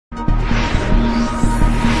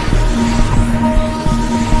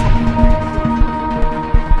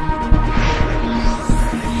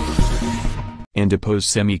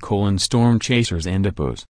Taylor&apos storm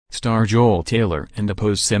Chasers&apos, star Joel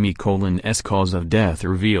Taylor&apos S cause of death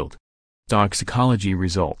revealed. Toxicology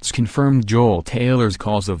results confirmed Joel Taylor's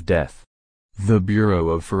cause of death. The Bureau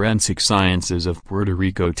of Forensic Sciences of Puerto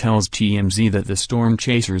Rico tells TMZ that the Storm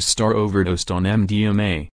Chasers star overdosed on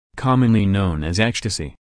MDMA, commonly known as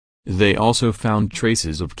ecstasy. They also found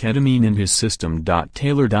traces of ketamine in his system.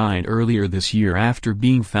 Taylor died earlier this year after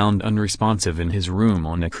being found unresponsive in his room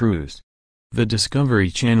on a cruise. The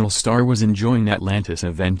Discovery Channel star was enjoying Atlantis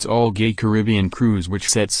Events all-gay Caribbean cruise which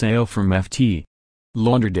set sail from Ft.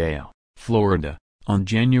 Lauderdale, Florida, on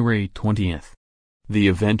January 20. The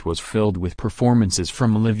event was filled with performances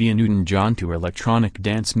from Olivia Newton-John to electronic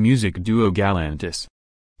dance music duo Atlantis.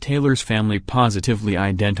 Taylor's family positively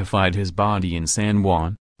identified his body in San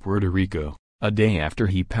Juan, Puerto Rico, a day after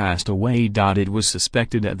he passed away. It was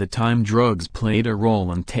suspected at the time drugs played a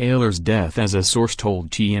role in Taylor's death, as a source told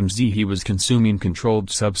TMZ he was consuming controlled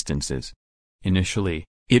substances. Initially,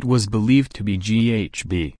 it was believed to be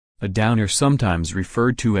GHB, a downer sometimes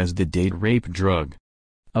referred to as the date rape drug.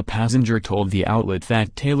 A passenger told the outlet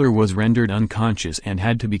that Taylor was rendered unconscious and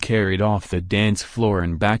had to be carried off the dance floor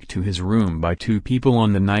and back to his room by two people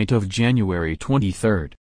on the night of January 23.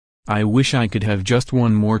 "I wish I could have just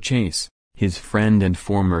one more chase," his friend and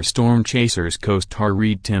former Storm Chasers co-star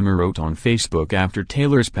Reed Timmer wrote on Facebook after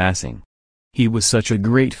Taylor's passing. "He was such a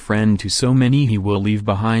great friend to so many. He will leave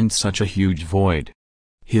behind such a huge void.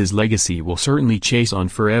 His legacy will certainly chase on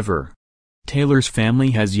forever." Taylor's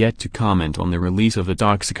family has yet to comment on the release of the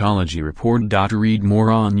toxicology report. Read more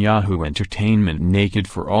on Yahoo Entertainment. Naked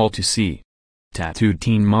for all to see. Tattooed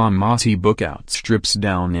teen mom Mossy book outstrips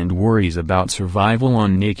down and worries about survival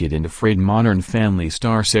on Naked and Afraid. Modern Family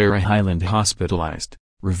star Sarah Hyland hospitalized,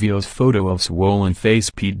 reveals photo of swollen face.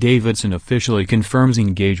 Pete Davidson officially confirms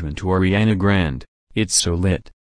engagement to Ariana Grande. "It's so lit."